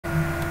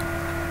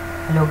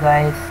Hello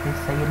guys, this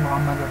is Syed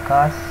Muhammad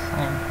Wakas.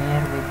 I am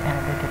here with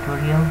another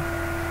tutorial.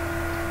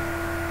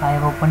 I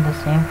have opened the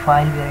same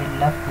file where I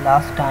left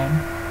last time.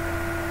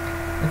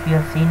 If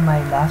you have seen my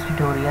last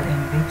tutorial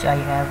in which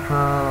I have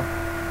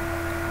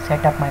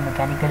set up my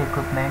mechanical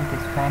equipment,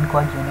 this fan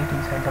coil unit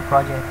inside the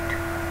project.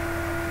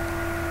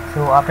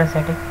 So after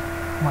setting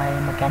my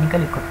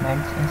mechanical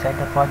equipment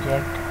inside the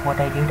project, what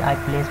I did, I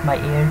placed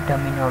my air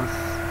terminals,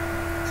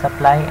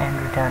 supply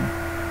and return.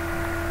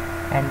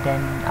 And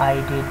then I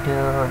did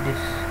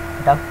this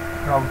duct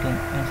routing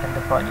inside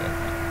the project.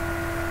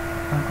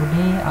 And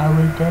today I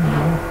will tell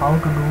you how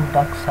to do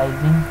duct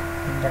sizing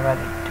in the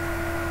Revit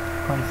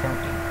 2017.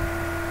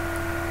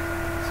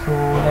 So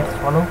let's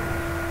follow.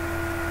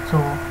 So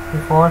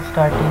before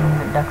starting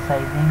duct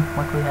sizing,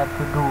 what we have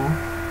to do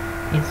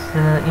is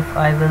if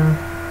I will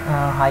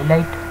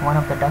highlight one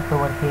of the duct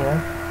over here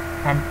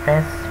and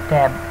press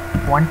tab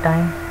one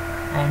time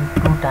and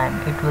two time,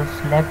 it will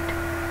select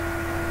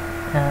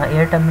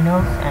air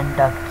terminals and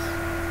ducts.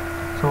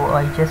 So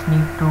I just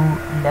need to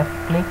left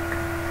click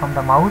from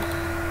the mouse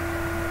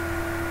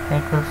and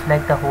it will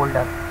select the whole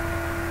duct.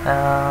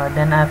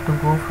 Then I have to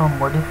go from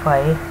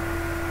modify,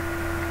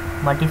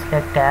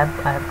 multi-select tab,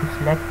 I have to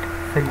select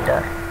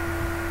filter.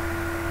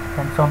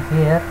 And from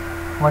here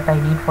what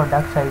I need for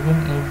duct sizing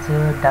is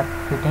duct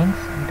fittings,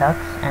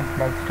 ducts and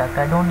flex duct.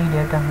 I don't need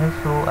air terminals,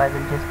 so I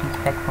will just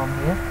deselect from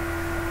here,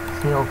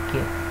 say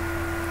OK.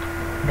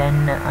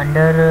 Then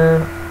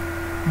under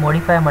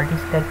modify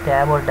multi-select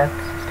tab or duct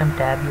system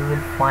tab, you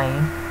will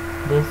find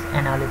this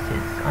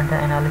analysis. Under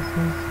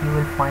analysis you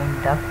will find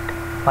duct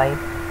pipe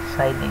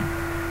sizing,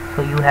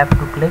 so you have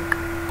to click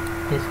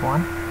this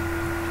one.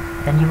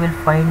 Then you will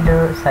find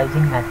the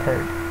sizing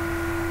method.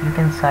 You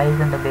can size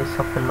on the basis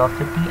of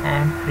velocity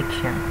and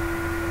friction,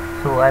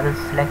 so I will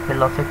select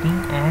velocity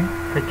and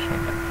friction.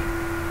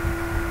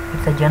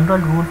 It's a general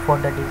rule for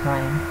the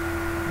design.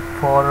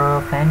 For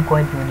fan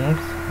coil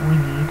units we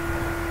need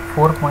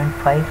 4.5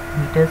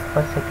 meters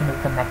per second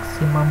is the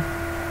maximum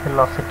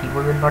velocity.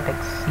 We will not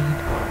exceed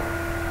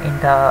in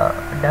the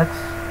ducts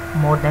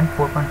more than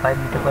 4.5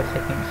 meters per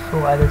second. So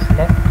I will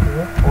select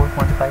here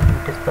 4.5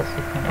 meters per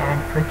second.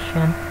 And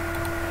friction,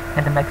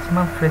 and the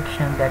maximum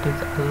friction that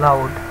is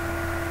allowed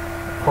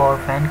for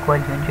fan coil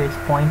unit is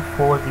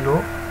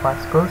 0.40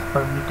 pascals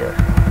per meter.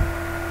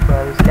 So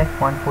I will select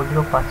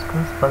 0.40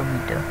 pascals per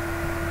meter.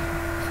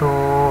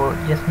 So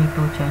just need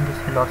to change this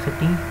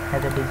velocity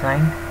as a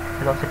design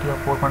velocity of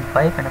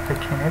 4.5 and a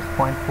friction is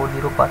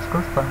 0.40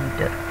 pascals per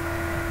meter,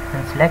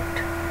 and select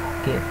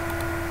OK.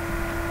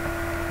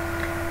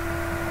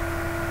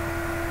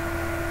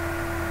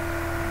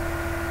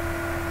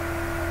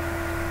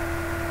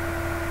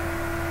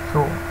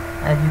 So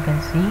as you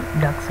can see,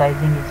 duct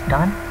sizing is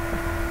done,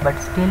 but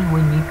still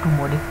we need to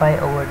modify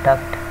our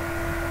duct.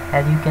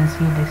 As you can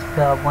see, this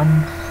one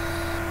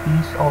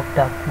piece of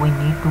duct, we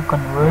need to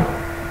convert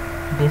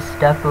this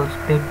duct or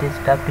split this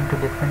duct into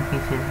different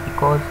pieces,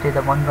 because there's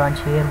a one branch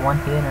here, one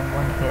here and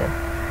one here.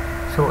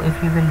 So if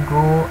you will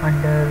go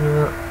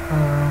under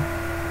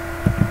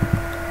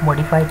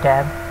modify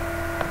tab,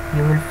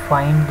 you will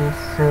find this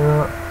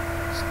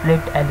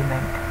split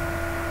element.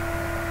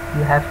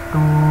 You have to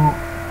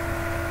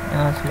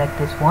select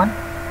this one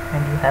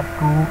and you have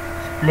to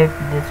split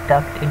this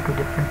duct into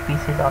different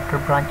pieces after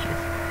branches.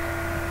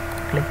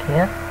 Click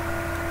here,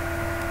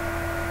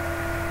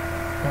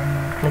 then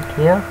click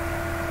here,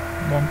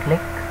 then click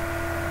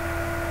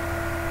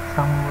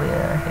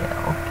somewhere here.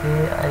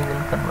 Okay, I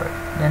will convert,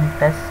 then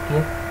press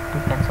escape to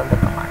cancel the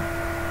command.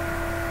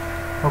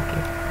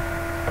 Okay,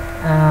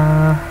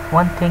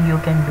 one thing you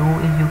can do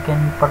is you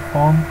can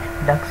perform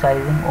duct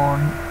sizing on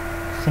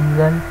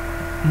single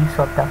piece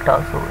of duct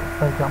also.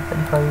 For example,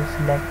 if I will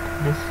select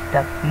this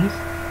duct piece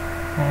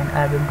and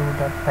I will do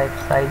duct pipe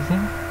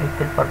sizing, it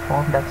will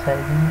perform duct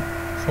sizing.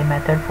 Same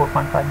method,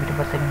 4.5 meters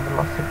per second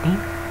velocity,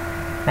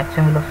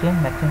 maximum velocity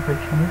and maximum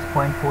friction is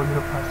 0.40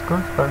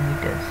 pascals per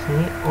meter.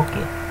 Say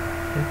OK.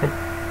 It will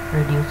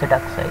reduce the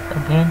duct size.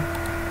 Again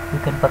you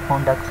can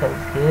perform duct size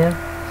here,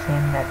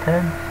 same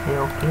method, say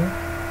OK.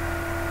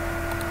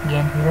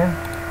 Again here,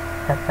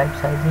 duct pipe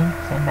sizing,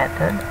 same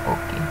method,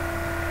 OK.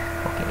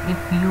 Okay, if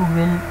you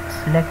will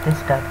select this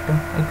duct,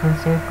 it will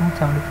say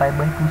 275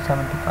 by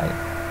 275,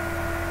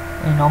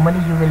 and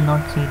normally you will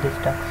not see this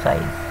duct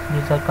size.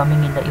 These are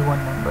coming in the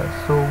even numbers,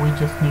 so we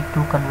just need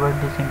to convert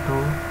this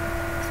into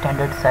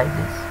standard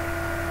sizes.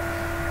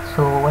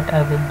 So what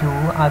I will do,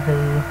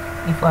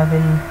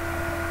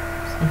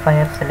 if I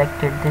have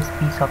selected this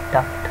piece of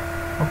duct,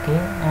 okay,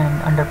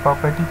 and under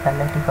property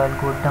palette, if I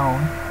will go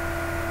down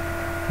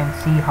and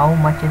see how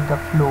much is the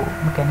flow,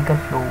 mechanical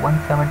flow,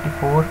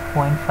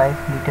 174.5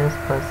 meters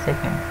per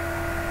second.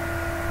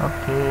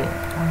 Okay,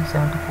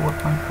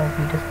 174.5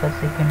 meters per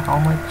second. How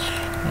much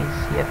is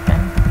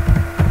CFM?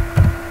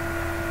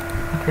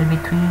 It will be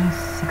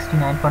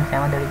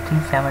 369.7, that is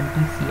 370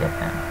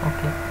 CFM.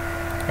 Okay,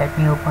 let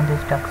me open this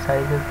duct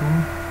sizer tool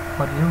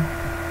for you.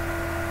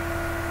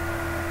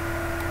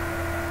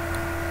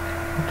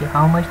 Okay,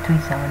 how much?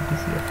 370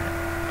 CFM.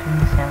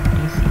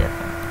 370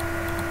 CFM.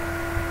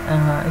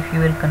 if you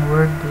will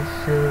convert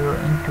this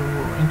into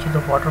inches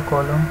of water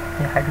column,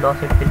 the head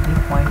loss, it will be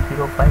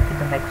 0.05 is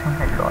the maximum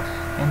head loss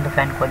in the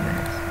fan coil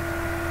units,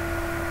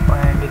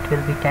 and it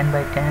will be 10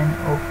 by 10.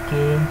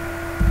 Okay,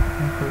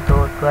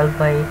 so 12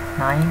 by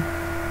 9,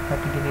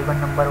 have to give even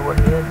number over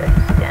here, that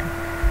is 10.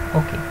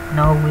 Okay,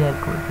 now we are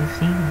good. You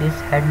see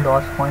this head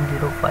loss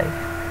 0.05,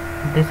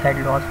 this head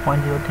loss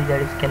 0.03,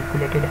 that is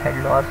calculated head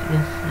loss,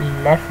 is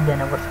less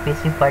than our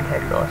specified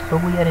head loss, so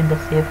we are in the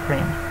safe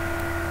range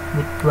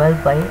with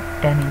 12 by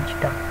 10 inch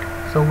duct.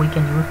 So we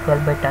can use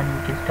 12 by 10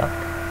 inches duct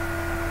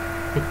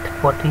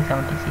for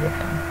 370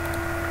 CFM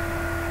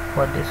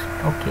for this.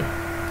 Okay,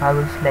 I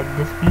will select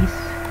this piece,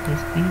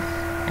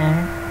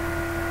 and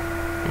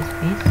this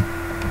piece.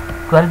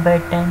 12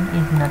 by 10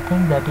 is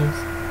nothing, that is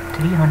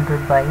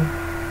 300 by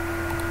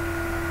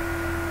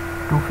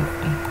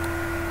 250.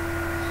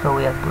 So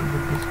we are good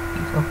with this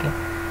piece. Okay,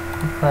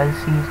 if I'll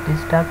see is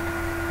this duct,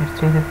 it's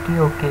 350.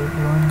 Okay,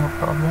 even no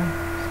problem.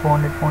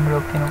 400,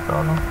 okay, no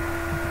problem.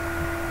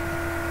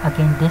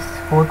 Again, this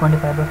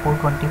 425 by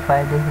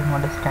 425, this is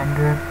not a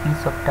standard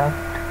piece of duct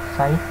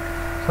size,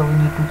 so we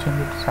need to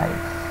change its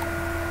size.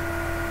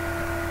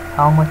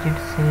 How much it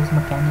says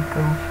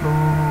mechanical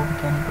flow,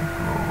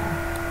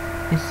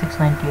 is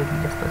 698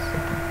 liters per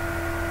second.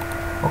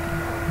 Okay,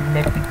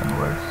 let me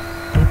convert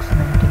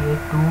 698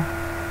 to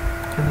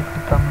cubic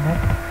feet per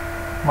minute,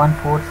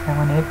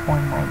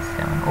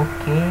 1478.97.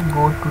 okay,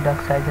 go to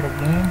duct sizer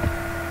again,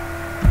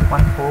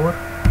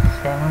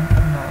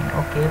 1479.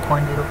 okay,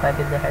 0.05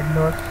 is the head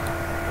loss,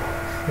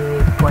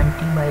 say 20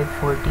 by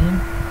 14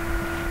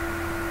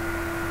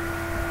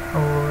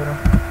 or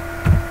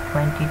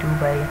 22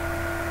 by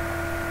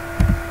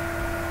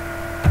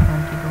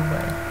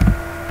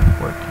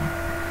 14.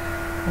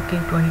 Okay,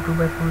 22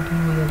 by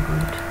 14 we are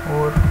good,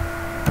 or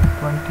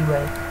 20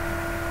 by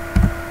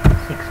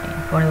 16.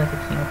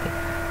 Okay,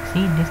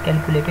 see this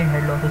calculated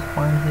head loss is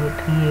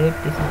 0.038.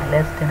 This is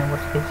less than our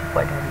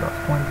specified head loss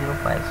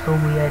 0.05, so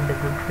we are in the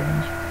good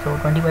range. So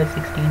 20 by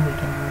 16 we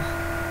can use.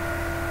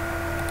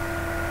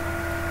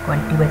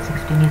 20 by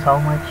 16 is how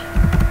much?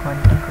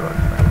 20 cross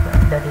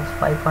 25, that is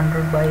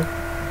 500 by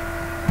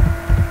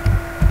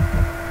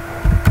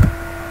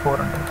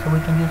 400. So we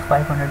can use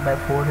 500 by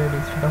 400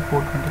 instead of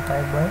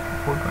 425 by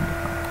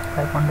 425.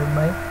 500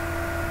 by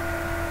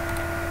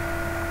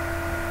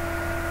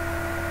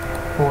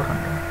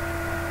 400.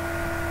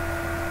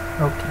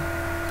 Okay,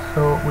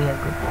 so we are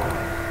good.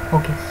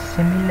 Okay,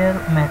 similar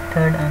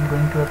method I am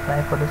going to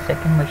apply for the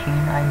second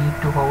machine. I need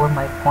to hover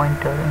my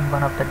pointer in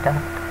one of the duct.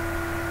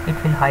 It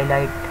will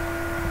highlight,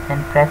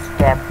 then press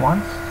tab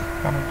once,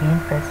 then again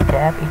press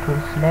tab. It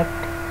will select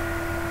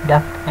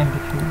duct and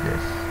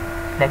diffusers.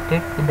 Select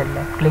it with the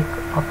left click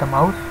of the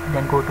mouse,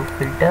 then go to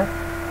filter,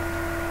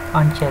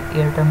 uncheck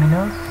air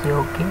terminals, say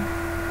OK.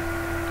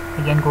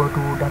 Again go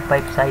to duct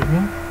pipe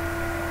sizing.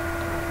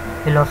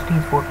 Velocity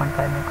is 4.5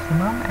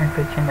 maximum and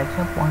friction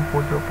maximum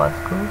 0.40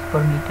 pascals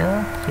per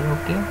meter, say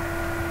OK.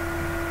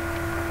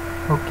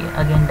 Okay,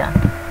 again done.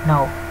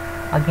 Now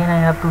again I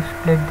have to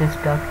split this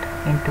duct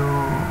into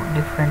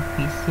different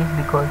pieces,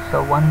 because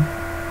one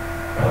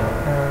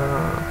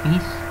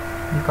piece,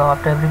 because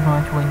after every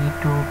branch we need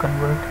to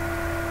convert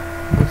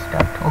this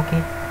duct.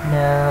 Okay,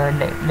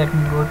 let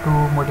me go to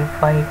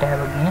modify tab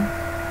again.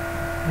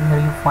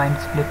 Here you find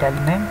split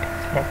element,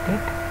 select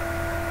it,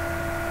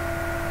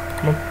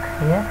 click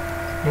here,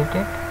 split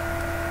it,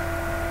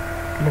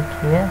 click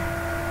here,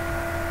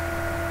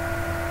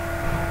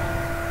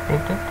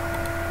 split it,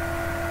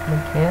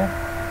 click here,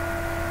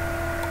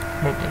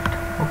 split it.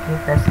 Okay,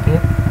 press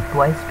escape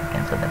twice to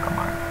cancel the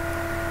command.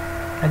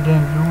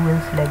 Again you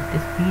will select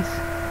this piece,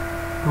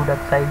 do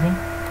duct sizing,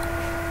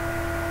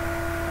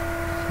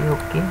 say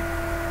OK.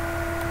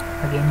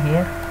 Again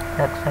here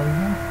duct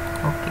sizing,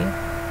 OK.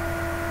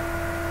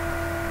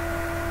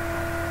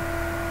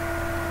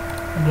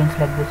 Again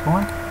select this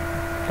one,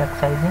 duct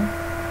sizing,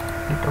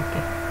 hit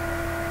OK.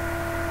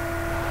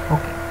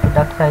 Okay, so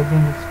duct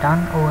sizing is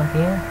done over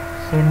here.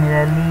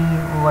 Similarly,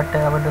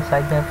 whatever the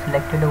size I have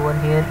selected over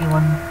here,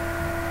 even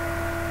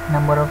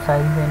number of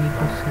sizes I need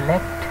to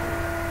select,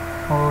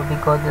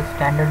 because the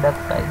standard duct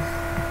size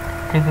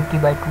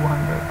 350 by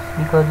 200,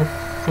 because the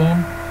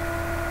same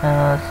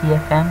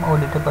CFM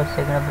or liter per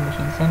second of the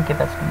machine, same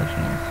capacity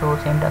machine, so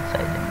same duct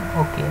sizing.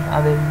 Okay,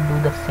 I will do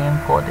the same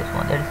for this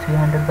one, that is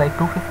 300 by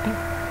 250.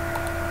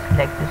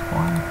 Select this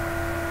one,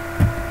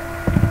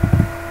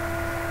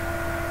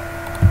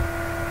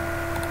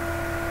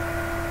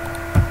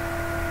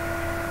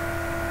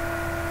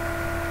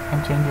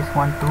 and change this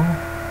one to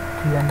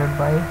 300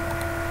 by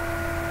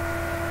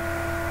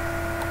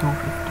 250.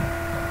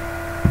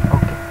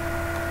 Okay,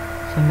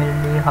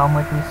 similarly how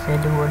much we said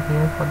over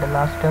here for the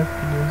last duct,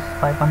 it is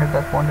 500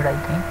 by 400 I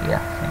think. Yeah,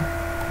 same.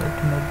 So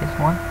to make this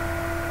one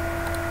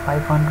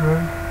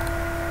 500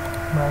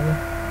 by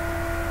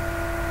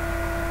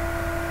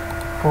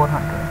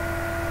 400.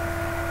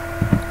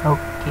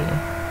 Okay,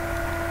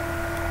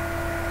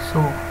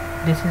 so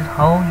this is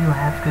how you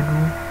have to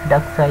do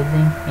duct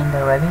sizing in the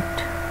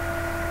Revit.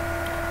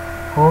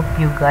 Hope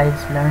you guys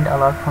learned a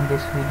lot from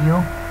this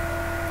video.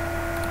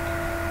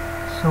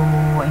 So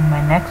in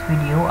my next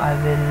video I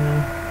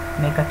will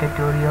make a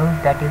tutorial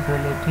that is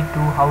related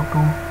to how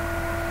to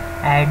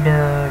add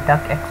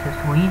duct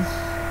accessories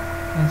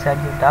inside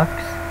your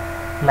ducts,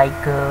 like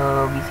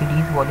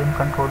VCDs, volume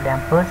control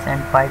dampers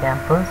and pi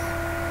dampers.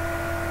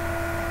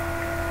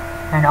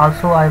 And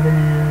also I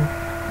will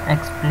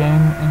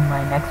explain in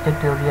my next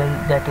tutorial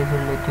that is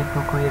related to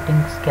creating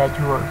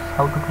schedules,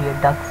 how to create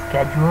duct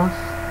schedules,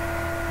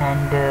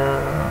 and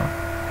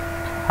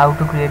how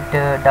to create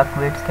duct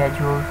weight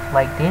schedules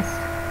like this.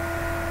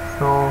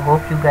 So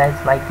hope you guys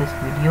like this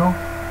video.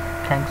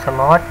 Thanks a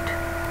lot.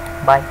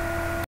 Bye.